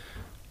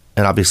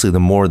 and obviously the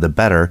more the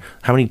better,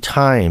 how many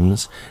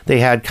times they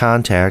had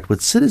contact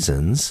with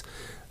citizens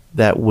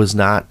that was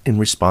not in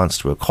response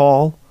to a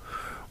call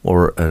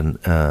or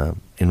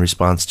in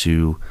response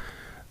to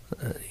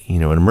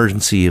an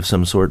emergency of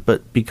some sort,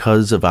 but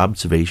because of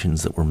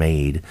observations that were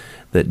made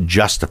that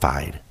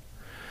justified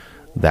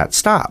that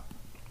stop.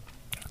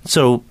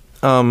 So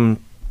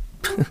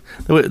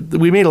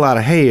we made a lot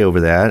of hay over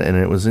that, and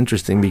it was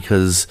interesting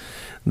because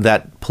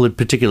that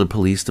particular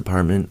police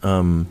department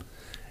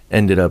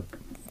ended up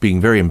being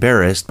very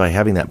embarrassed by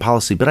having that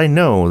policy, but I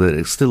know that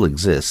it still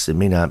exists. It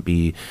may not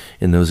be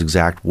in those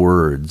exact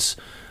words,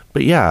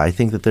 but yeah, I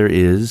think that there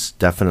is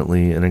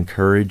definitely an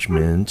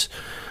encouragement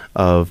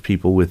of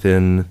people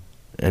within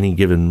any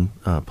given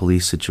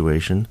police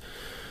situation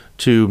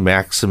to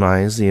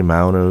maximize the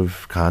amount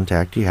of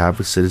contact you have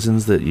with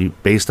citizens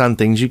based on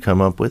things you come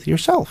up with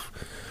yourself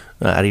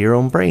out of your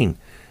own brain,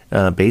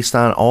 based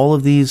on all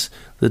of these,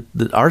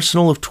 the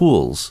arsenal of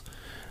tools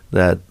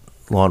that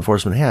law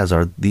enforcement has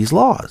are these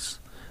laws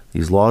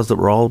that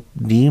we're all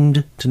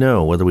deemed to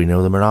know, whether we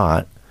know them or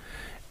not,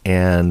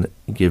 and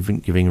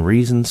giving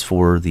reasons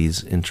for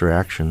these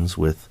interactions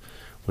with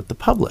the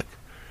public,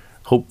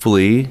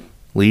 hopefully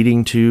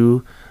leading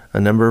to a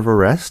number of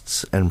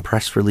arrests and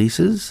press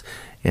releases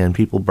and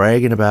people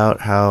bragging about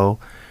how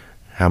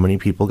many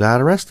people got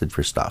arrested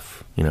for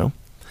stuff,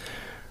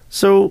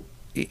 So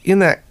in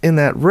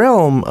that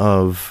realm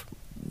of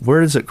where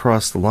does it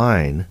cross the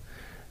line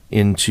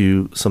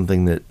into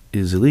something that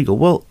is illegal?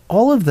 Well,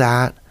 all of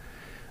that,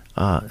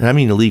 and I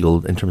mean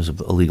illegal in terms of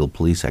illegal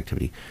police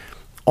activity,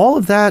 all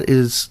of that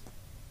is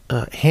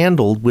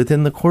handled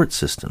within the court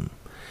system,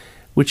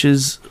 which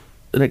is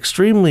an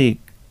extremely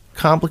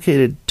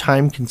complicated,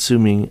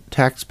 time-consuming,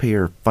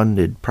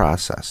 taxpayer-funded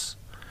process.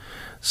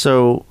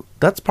 So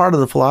that's part of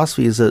the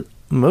philosophy, is that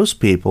most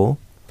people,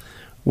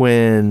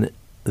 when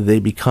they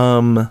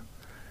become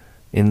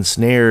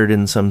ensnared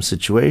in some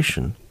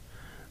situation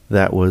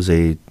that was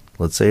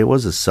let's say it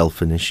was a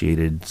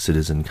self-initiated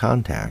citizen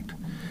contact,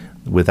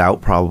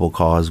 without probable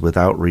cause,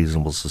 without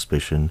reasonable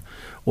suspicion,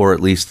 or at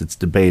least it's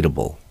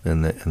debatable,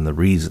 and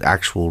the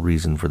actual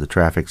reason for the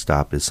traffic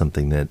stop is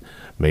something that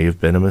may have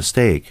been a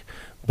mistake,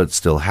 but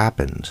still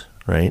happened,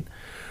 right?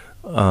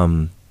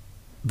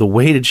 The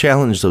way to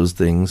challenge those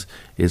things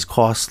is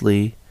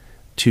costly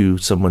to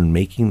someone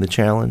making the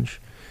challenge.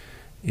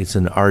 It's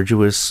an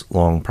arduous,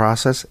 long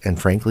process,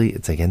 and frankly,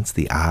 it's against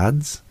the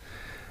odds.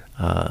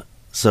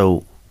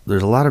 So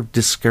there's a lot of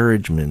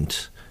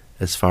discouragement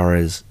as far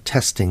as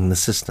testing the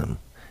system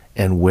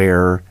and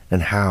where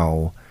and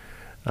how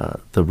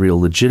the real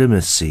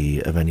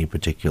legitimacy of any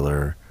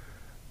particular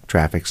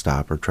traffic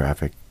stop or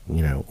traffic,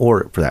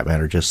 or for that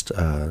matter, just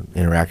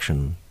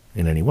interaction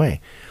in any way.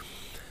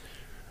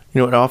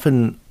 It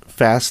often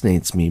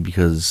fascinates me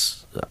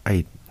because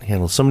I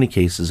handle so many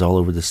cases all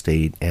over the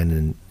state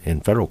and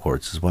in federal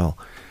courts as well.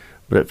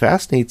 But it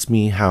fascinates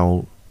me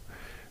how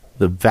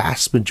the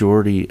vast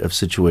majority of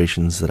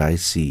situations that I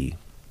see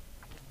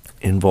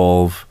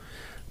involve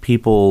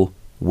people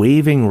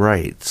waiving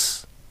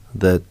rights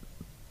that,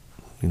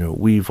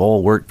 we've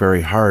all worked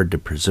very hard to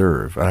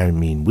preserve. I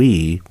mean,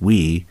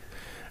 we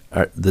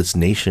are this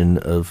nation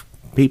of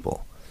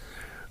people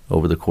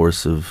over the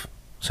course of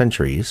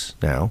centuries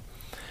now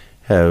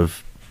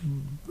have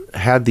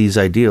had these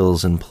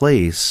ideals in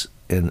place,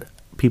 and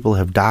people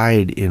have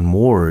died in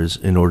wars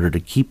in order to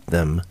keep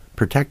them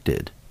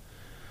protected.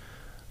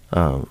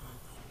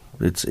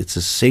 It's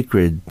a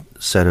sacred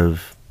set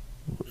of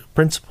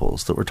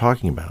principles that we're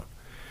talking about.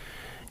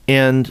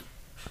 And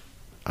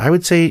I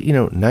would say,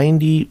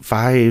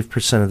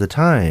 95% of the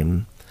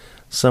time,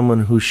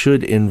 someone who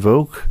should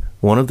invoke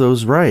one of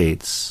those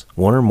rights,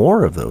 one or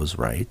more of those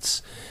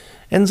rights,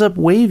 ends up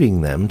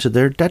waiving them to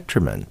their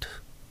detriment.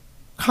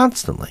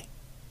 Constantly.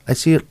 I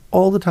see it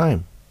all the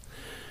time.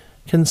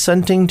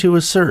 Consenting to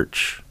a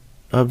search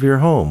of your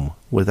home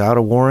without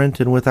a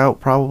warrant and without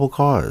probable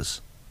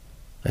cause.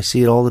 I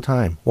see it all the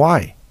time.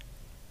 Why?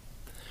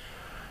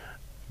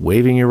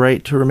 Waiving your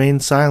right to remain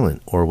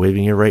silent or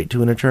waiving your right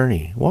to an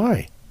attorney.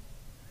 Why?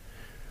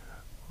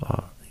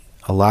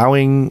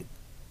 Allowing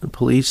the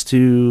police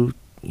to,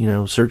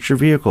 search your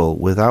vehicle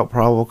without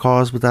probable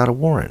cause, without a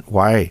warrant.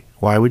 Why?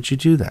 Why would you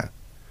do that?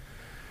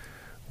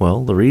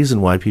 Well, the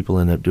reason why people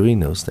end up doing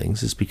those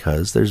things is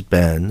because there's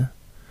been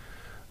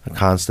a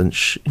constant,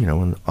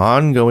 an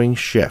ongoing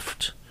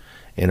shift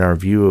in our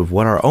view of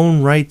what our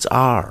own rights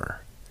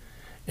are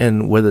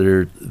and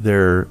whether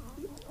they're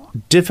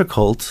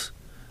difficult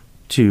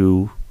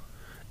to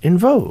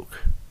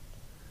invoke.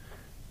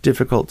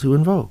 Difficult to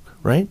invoke,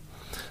 right?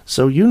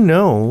 So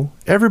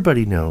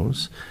everybody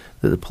knows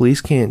that the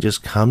police can't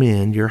just come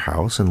into your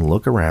house and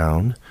look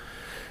around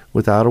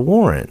without a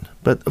warrant.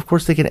 But of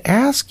course they can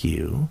ask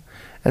you,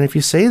 and if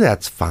you say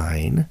that's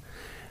fine,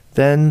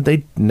 then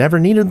they never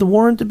needed the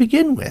warrant to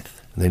begin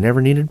with. They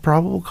never needed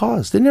probable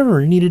cause. They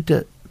never needed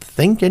to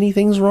think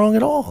anything's wrong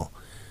at all.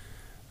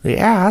 They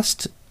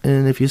asked,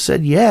 and if you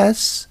said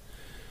yes,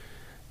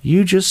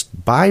 you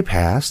just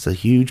bypassed a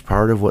huge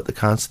part of what the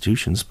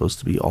Constitution is supposed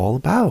to be all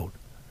about.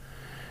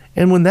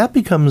 And when that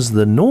becomes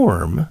the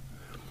norm,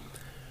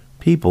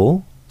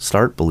 people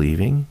start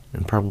believing,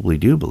 and probably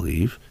do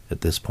believe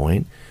at this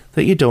point,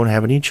 that you don't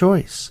have any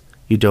choice.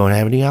 You don't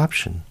have any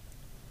option.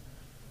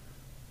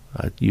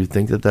 You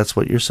think that that's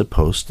what you're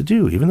supposed to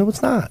do, even though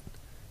it's not.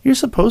 You're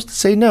supposed to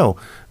say no.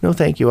 No,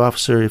 thank you,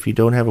 officer. If you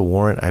don't have a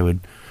warrant,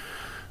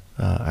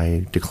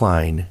 I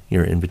decline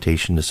your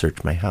invitation to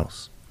search my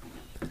house.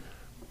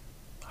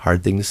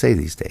 Hard thing to say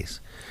these days.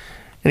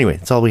 Anyway,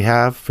 that's all we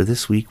have for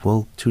this week.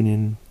 We'll tune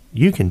in.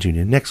 You can tune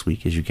in next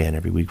week, as you can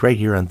every week, right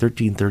here on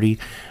 1330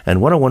 and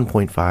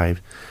 101.5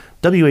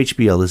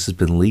 WHBL. This has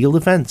been Legal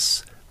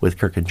Defense with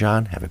Kirk and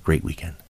John. Have a great weekend.